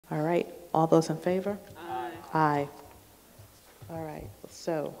All right, all those in favor? Aye. Aye. All right,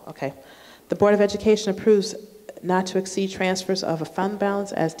 so, okay. The Board of Education approves not to exceed transfers of a fund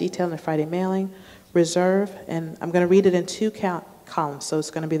balance as detailed in the Friday mailing, reserve, and I'm going to read it in two columns. So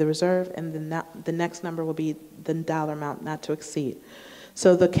it's going to be the reserve, and the next number will be the dollar amount not to exceed.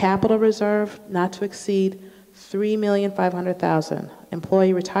 So the capital reserve not to exceed $3,500,000.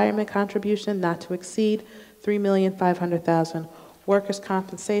 Employee retirement contribution not to exceed $3,500,000. Workers'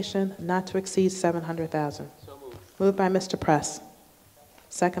 compensation not to exceed $700,000. So moved. Moved by Mr. Press.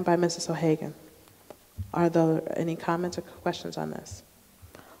 Second by Mrs. O'Hagan. Are there any comments or questions on this?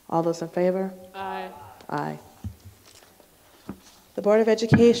 All those in favor? Aye. Aye. The Board of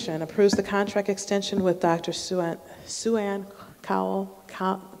Education approves the contract extension with Dr. Sue-Ann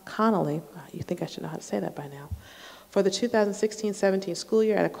Connolly, you think I should know how to say that by now, for the 2016-17 school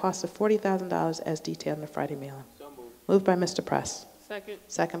year at a cost of $40,000 as detailed in the Friday mailing. So moved. Moved by Mr. Press. Second.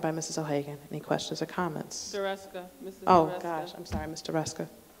 Second by Mrs. O'Hagan. Any questions or comments? Dreska. Mrs. Oh, Dreska. gosh, I'm sorry, Mr. Reska.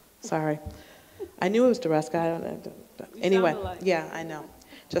 Sorry. I knew it was Dreska. I don't know. You Anyway, sound alike. yeah, I know.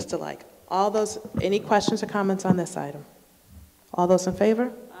 Just alike. All those, any questions or comments on this item? All those in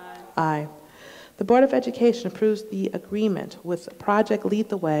favor? Aye. Aye. The Board of Education approves the agreement with Project Lead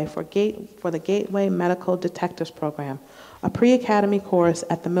the Way for the Gateway Medical Detectives Program, a pre-academy course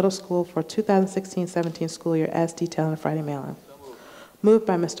at the middle school for 2016-17 school year as detailed in the Friday mailing. So moved. Moved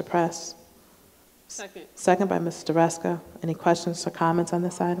by Mr. Press. Second. Second by Mr. Dreska. Any questions or comments on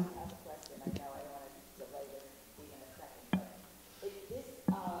this item?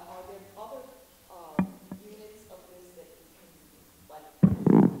 Are there other units of this that you can, like,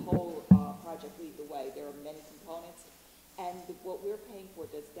 the whole Project Lead the Way? There are many components, and what we're paying for,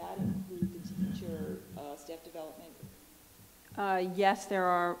 does that include the teacher staff development? Yes, there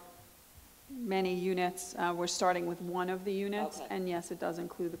are many units. We're starting with one of the units, Okay. and yes, it does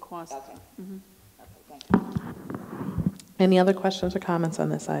include the cost. Okay. Mhm. Okay, thank you. Any other questions or comments on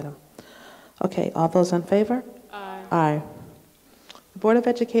this item? Okay, all those in favor? Aye. Aye. The Board of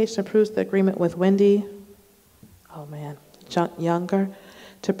Education approves the agreement with Wendy, Younger,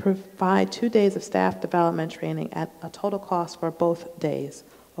 to provide 2 days of staff development training at a total cost for both days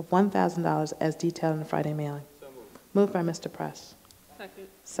of $1,000 as detailed in the Friday mailing. So moved. Moved by Mr. Press. Second.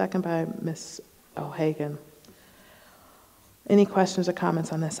 Second by Ms. O'Hagan. Any questions or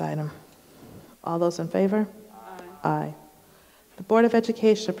comments on this item? All those in favor? Aye. Aye. The Board of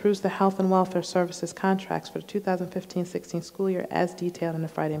Education approves the Health and Welfare Services contracts for the 2015-16 school year as detailed in the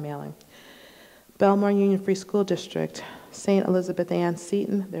Friday mailing. Belmar Union Free School District, St. Elizabeth Ann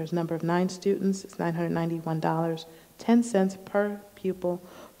Seton, there's a number of 9 students, it's $991.10 per pupil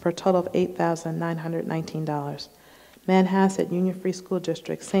for a total of $8,919. Manhasset Union Free School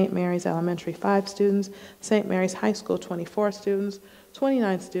District, St. Mary's Elementary 5 students, St. Mary's High School 24 students,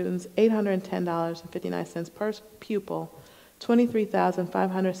 29 students, $810.59 per pupil,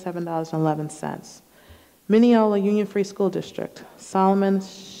 $23,507.11. Mineola Union Free School District, Solomon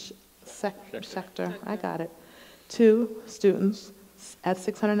Sector, I got it, 2 students at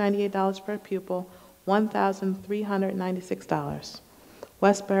 $698 per pupil, $1,396.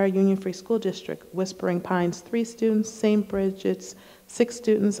 Westboro Union Free School District, Whispering Pines 3 students, St. Bridget's 6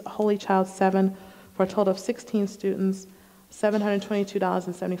 students, Holy Child 7, for a total of 16 students,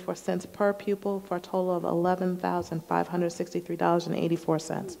 $722.74 per pupil for a total of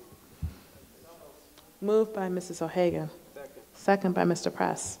 $11,563.84. Moved by Mrs. O'Hagan. Second. Second by Mr.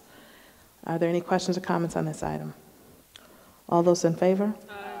 Press. Are there any questions or comments on this item? All those in favor?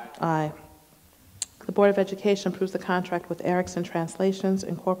 Aye. Aye. The Board of Education approves the contract with Erickson Translations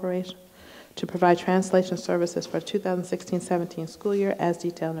Incorporation to provide translation services for the 2016-17 school year as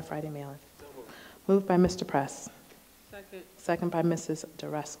detailed in the Friday mailing. So moved. Moved by Mr. Press. Second. Second by Mrs.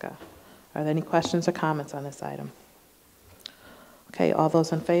 Dreska. Are there any questions or comments on this item? Okay, all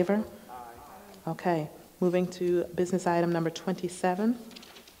those in favor? Aye. Okay, moving to business item number 27.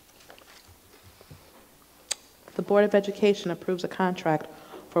 The Board of Education approves a contract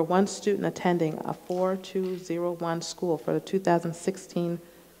for one student attending a 4201 school for the 2016-17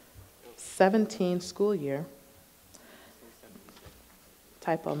 school year.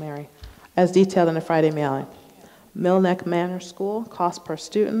 Typo, Mary. As detailed in the Friday mailing. Millneck Manor School, cost per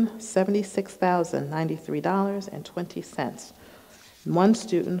student, $76,093.20. One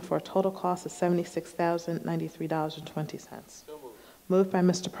student for a total cost of $76,093.20. So moved. Moved by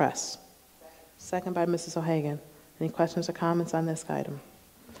Mr. Press. Second by Mrs. O'Hagan. Any questions or comments on this item?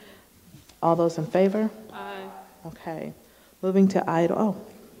 All those in favor? Aye. Okay. Moving to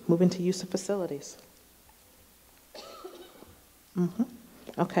use of facilities.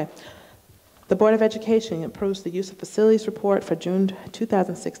 Okay. The Board of Education approves the use of facilities report for June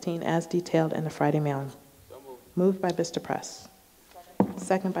 2016 as detailed in the Friday mailing. Moved by Mr. Press.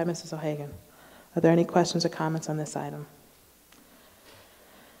 Second by Mrs. O'Hagan. Are there any questions or comments on this item?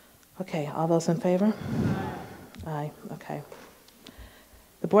 Okay, all those in favor? Aye, okay.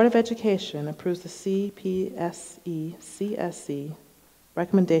 The Board of Education approves the CPSE-CSE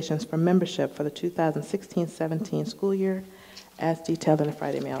recommendations for membership for the 2016-17 school year as detailed in the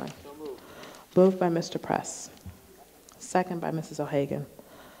Friday mailing. Moved by Mr. Press. Second by Mrs. O'Hagan.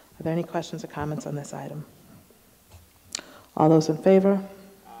 Are there any questions or comments on this item? All those in favor?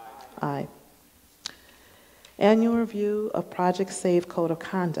 Aye. Annual review of Project SAVE Code of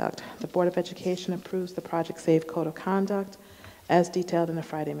Conduct. The Board of Education approves the Project SAVE Code of Conduct as detailed in the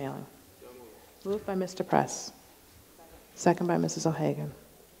Friday mailing. Moved by Mr. Press. Second by Mrs. O'Hagan.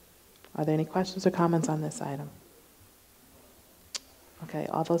 Are there any questions or comments on this item? Okay,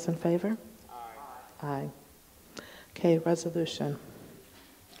 all those in favor? Aye. Okay, resolution.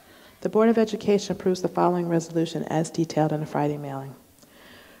 The Board of Education approves the following resolution as detailed in the Friday mailing.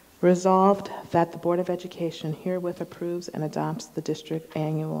 Resolved that the Board of Education herewith approves and adopts the district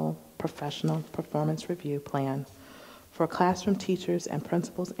annual professional performance review plan for classroom teachers and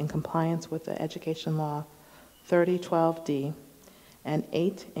principals in compliance with the Education Law 3012D and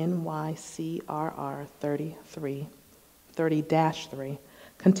 8 NYCRR 30-3,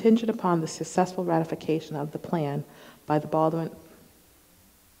 contingent upon the successful ratification of the plan by the Baldwin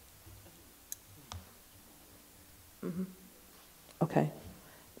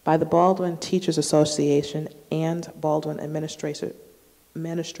by the Baldwin Teachers Association and Baldwin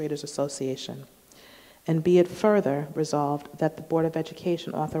Administrators Association. And be it further resolved that the Board of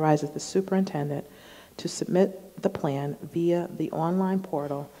Education authorizes the superintendent to submit the plan via the online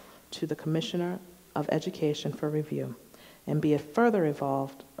portal to the Commissioner of Education for review. And be it further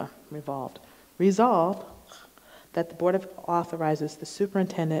resolved that the Board authorizes the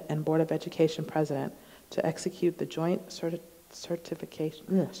superintendent and Board of Education president to execute the joint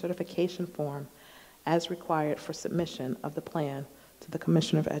certification form as required for submission of the plan to the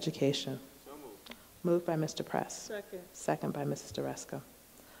Commissioner of Education. So moved. Moved by Mr. Press. Second. Second by Mrs. DeResco.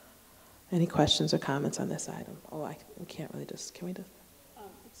 Any questions or comments on this item? Oh, we can't really just, can we just?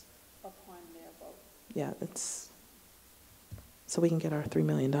 It's upon their vote. Yeah, it's, so we can get our $3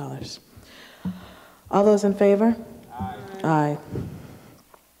 million. All those in favor? Aye. Aye.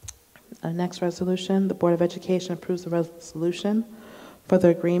 Next resolution, the Board of Education approves the resolution for the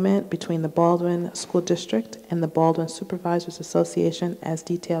agreement between the Baldwin School District and the Baldwin Supervisors Association as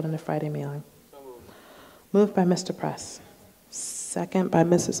detailed in the Friday mailing. So moved. Moved by Mr. Press. Second by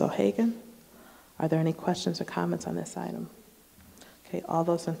Mrs. O'Hagan. Are there any questions or comments on this item? Okay, all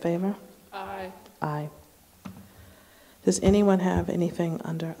those in favor? Aye. Aye. Does anyone have anything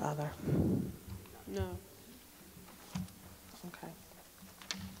under other? No. Okay.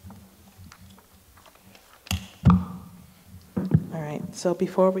 All right, so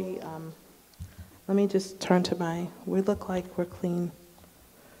before we, let me just turn to we look like we're clean.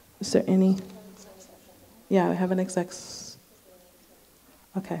 Is there any? Yeah, we have an exec.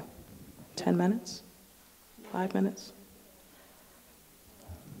 Okay, 10 minutes? 5 minutes?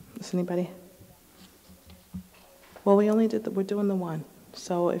 Does anybody? Well, we only did, we're doing the one.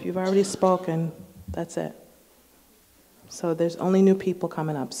 So if you've already spoken, that's it. So there's only new people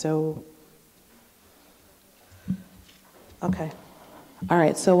coming up, so. Okay. All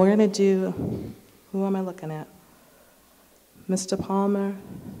right, so we're going to do, who am I looking at? Mr. Palmer?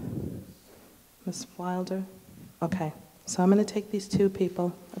 Ms. Wilder? Okay, so I'm going to take these two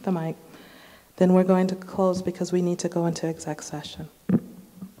people at the mic. Then we're going to close because we need to go into exec session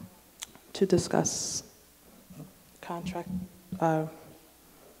to discuss contract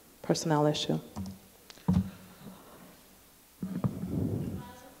personnel issue.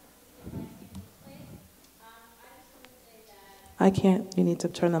 I can't. You need to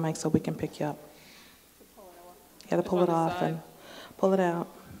turn the mic so we can pick you up. You got to pull it off and pull it out.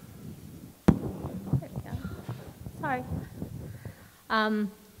 There we go. Sorry.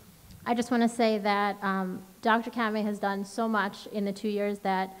 I just want to say that Dr. Kame has done so much in the 2 years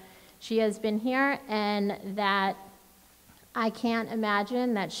that she has been here, and that I can't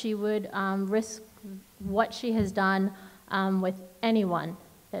imagine that she would risk what she has done with anyone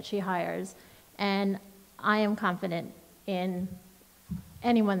that she hires. And I am confident in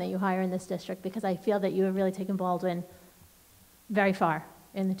anyone that you hire in this district, because I feel that you have really taken Baldwin very far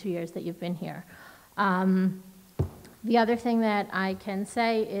in the 2 years that you've been here. The other thing that I can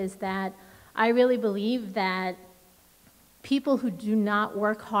say is that I really believe that people who do not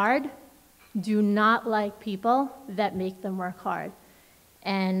work hard do not like people that make them work hard.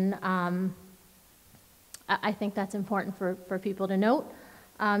 And I think that's important for people to note.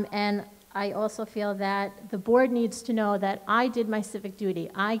 And I also feel that the board needs to know that I did my civic duty.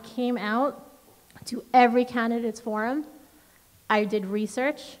 I came out to every candidates forum. I did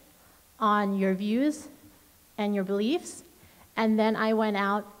research on your views and your beliefs, and then I went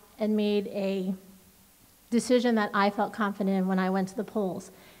out and made a decision that I felt confident in when I went to the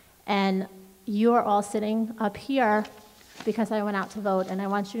polls. And you are all sitting up here because I went out to vote, and I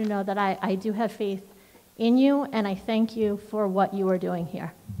want you to know that I do have faith in you, and I thank you for what you are doing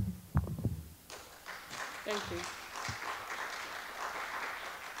here. Thank you.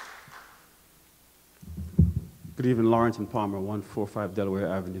 Good evening, Lawrence and Palmer, 145 Delaware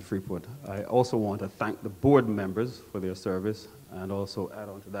Avenue, Freeport. I also want to thank the board members for their service, and also add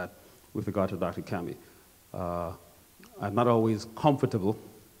on to that with regard to Dr. Kami. I'm not always comfortable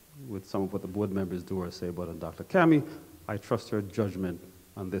with some of what the board members do or say, but on Dr. Kami, I trust her judgment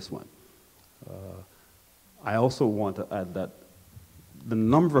on this one. I also want to add that the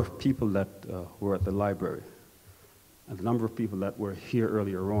number of people that were at the library and the number of people that were here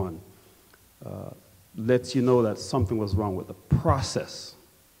earlier on lets you know that something was wrong with the process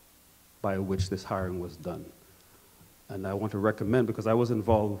by which this hiring was done. And I want to recommend, because I was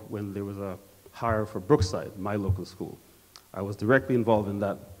involved when there was a hire for Brookside, my local school. I was directly involved in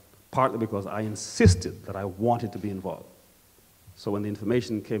that, partly because I insisted that I wanted to be involved. So when the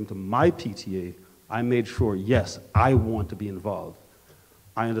information came to my PTA, I made sure, yes, I want to be involved.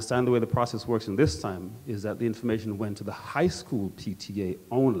 I understand the way the process works in this time is that the information went to the high school PTA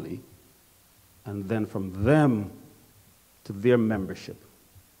only, and then from them to their membership.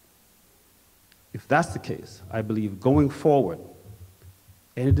 If that's the case, I believe going forward,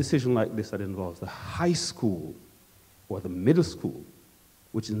 any decision like this that involves the high school or the middle school,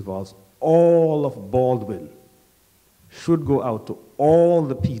 which involves all of Baldwin, should go out to all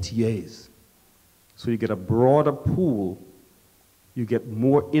the PTAs. So you get a broader pool, you get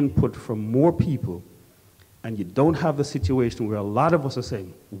more input from more people, and you don't have the situation where a lot of us are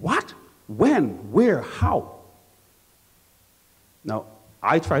saying, what? When? Where? How? Now,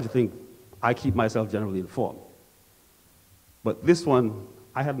 I try to think I keep myself generally informed. But this one,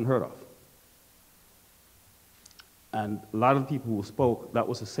 I hadn't heard of. And a lot of the people who spoke, that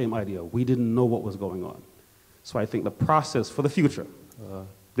was the same idea. We didn't know what was going on. So I think the process for the future,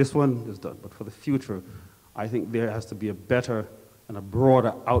 this one is done, but for the future, I think there has to be a better and a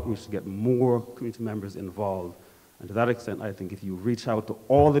broader outreach to get more community members involved. And to that extent, I think if you reach out to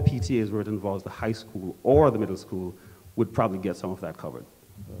all the PTAs where it involves the high school or the middle school, would probably get some of that covered.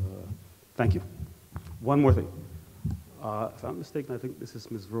 Thank you. One more thing. If I'm mistaken, I think this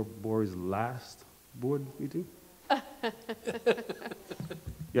is Ms. Robori's last board meeting.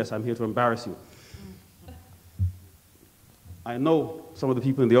 Yes, I'm here to embarrass you. I know some of the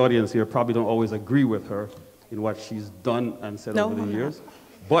people in the audience here probably don't always agree with her in what she's done and said over the years,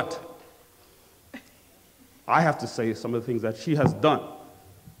 but I have to say some of the things that she has done,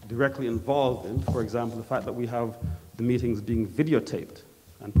 directly involved in, for example, the fact that we have the meetings being videotaped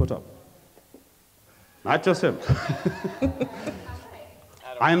and put up. Not just him.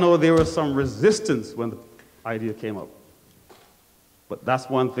 I know there was some resistance when the idea came up, but that's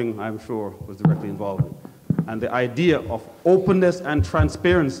one thing I'm sure was directly involved in. And the idea of openness and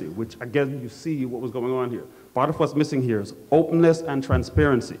transparency, which again, you see what was going on here. Part of what's missing here is openness and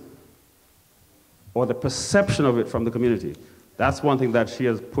transparency, or the perception of it from the community. That's one thing that she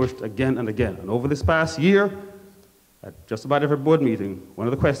has pushed again and again. And over this past year, at just about every board meeting, one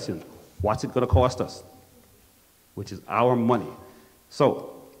of the questions, what's it going to cost us? Which is our money.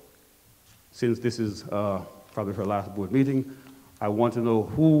 So, since this is probably her last board meeting, I want to know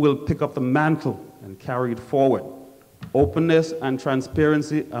who will pick up the mantle and carry it forward. Openness and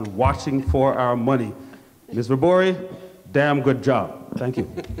transparency and watching for our money. Ms. Robori, damn good job. Thank you.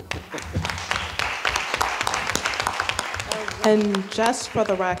 And just for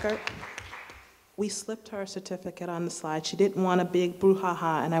the record, we slipped her certificate on the slide. She didn't want a big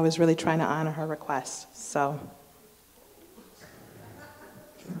brouhaha, and I was really trying to honor her request, so.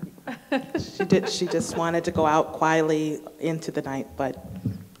 She just wanted to go out quietly into the night, but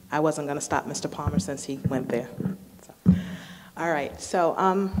I wasn't going to stop Mr. Palmer since he went there. So. All right, so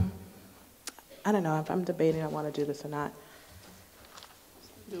I don't know if I'm debating I want to do this or not.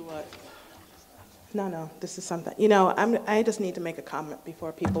 Do what? No, this is something. You know, I just need to make a comment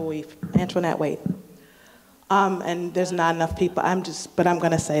before people leave. Antoinette, wait. And there's not enough people. But I'm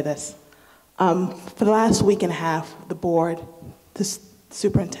going to say this. For the last week and a half, the board, the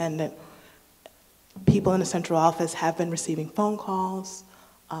superintendent, people in the central office have been receiving phone calls,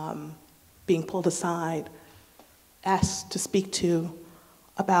 being pulled aside, asked to speak to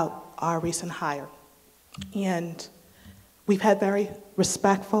about our recent hire. And we've had very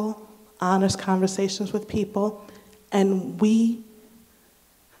respectful, honest conversations with people, and we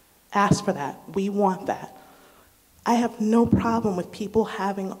ask for that. We want that. I have no problem with people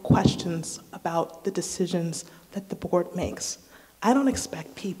having questions about the decisions that the board makes. I don't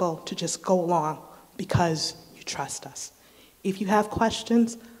expect people to just go along because you trust us. If you have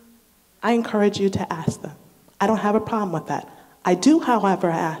questions, I encourage you to ask them. I don't have a problem with that. I do, however,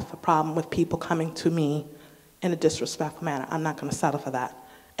 have a problem with people coming to me in a disrespectful manner. I'm not going to settle for that.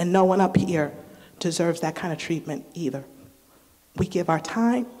 And no one up here deserves that kind of treatment either. We give our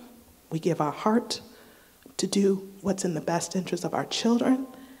time, we give our heart to do what's in the best interest of our children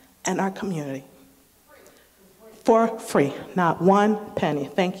and our community. For free, not one penny.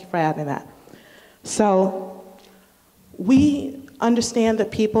 Thank you for adding that. So we understand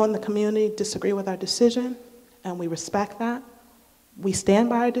that people in the community disagree with our decision, and we respect that. We stand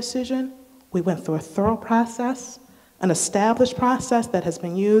by our decision. We went through a thorough process, an established process that has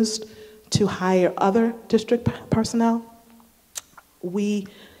been used to hire other district personnel. We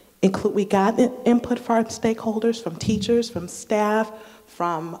got input from our stakeholders, from teachers, from staff,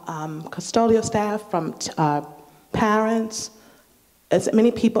 from custodial staff, from parents, as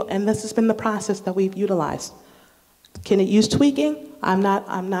many people, and this has been the process that we've utilized. Can it use tweaking? I'm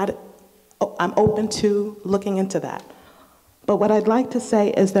open to looking into that. But what I'd like to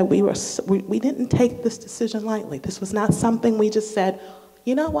say is that we didn't take this decision lightly. This was not something we just said,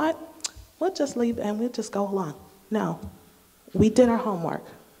 you know what, we'll just leave and we'll just go along. No, we did our homework.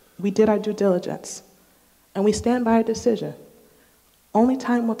 We did our due diligence. And we stand by our decision. Only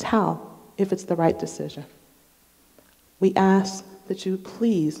time will tell if it's the right decision. We ask that you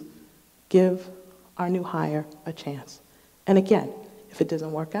please give our new hire a chance. And again, if it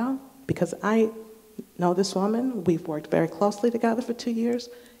doesn't work out, because I know this woman, we've worked very closely together for 2 years,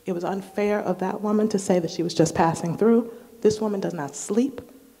 it was unfair of that woman to say that she was just passing through. This woman does not sleep.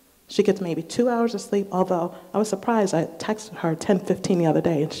 She gets maybe 2 hours of sleep, although I was surprised. I texted her 10:15 the other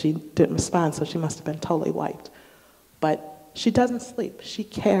day and she didn't respond, so she must have been totally wiped. But she doesn't sleep. She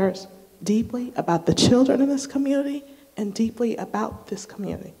cares deeply about the children in this community and deeply about this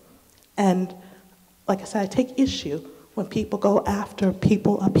community. And like I said, I take issue when people go after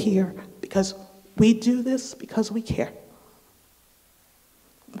people up here because we do this because we care.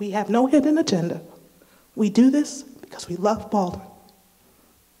 We have no hidden agenda. We do this because we love Baldwin.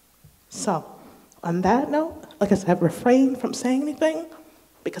 So, on that note, like I said, I've refrained from saying anything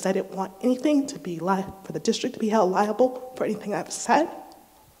because I didn't want anything to be for the district to be held liable for anything I've said,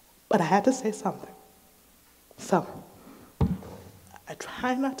 but I had to say something. So, I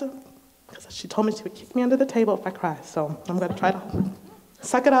try not to, because she told me she would kick me under the table if I cry, so I'm going to try to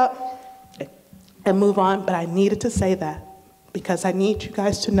suck it up and move on, but I needed to say that because I need you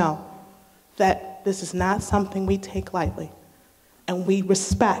guys to know that this is not something we take lightly, and we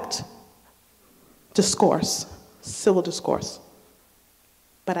respect discourse, civil discourse.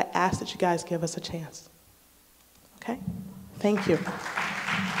 But I ask that you guys give us a chance. Okay? Thank you.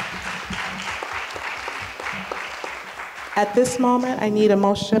 At this moment, I need a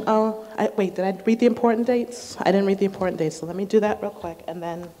motion. Wait, did I read the important dates? I didn't read the important dates, so let me do that real quick. And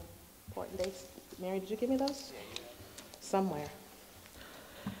then, important dates. Mary, did you give me those? Somewhere.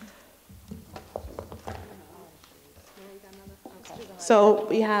 So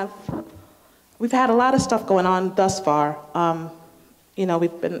we've had a lot of stuff going on thus far. But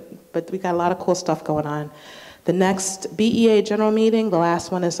we've got a lot of cool stuff going on. The next BEA general meeting, the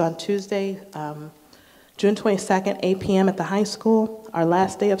last one is on Tuesday, June 22nd, 8 p.m. at the high school. Our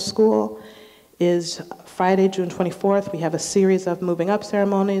last day of school is Friday, June 24th. We have a series of moving up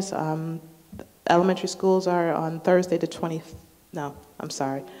ceremonies. Elementary schools are on Thursday the 20th. No, I'm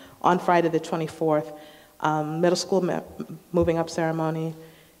sorry, on Friday the 24th. Middle school moving up ceremony,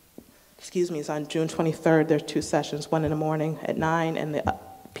 is on June 23rd. There's 2 sessions, one in the morning at 9 and the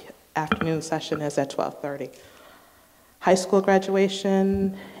afternoon session is at 12:30. High school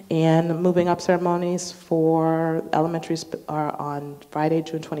graduation and moving up ceremonies for elementaries are on Friday,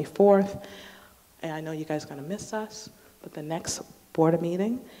 June 24th. And I know you guys are going to miss us, but the next board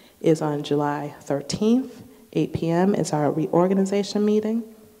meeting is on July 13th, 8 p.m. is our reorganization meeting.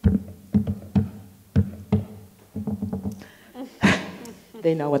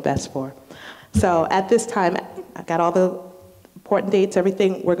 They know what that's for. So at this time, I got all the important dates,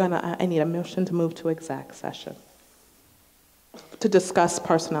 everything. I need a motion to move to exec session to discuss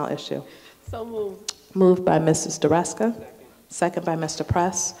personnel issue. So moved. Moved by Mrs. Dereska, second by Mr.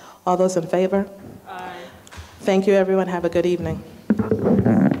 Press. All those in favor? Aye. Thank you, everyone. Have a good evening. Thank you,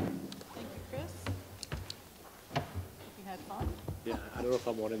 Chris. You had fun? Yeah, I don't know if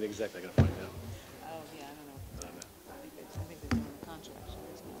I'm one in the exec. I gotta find out. Oh, yeah.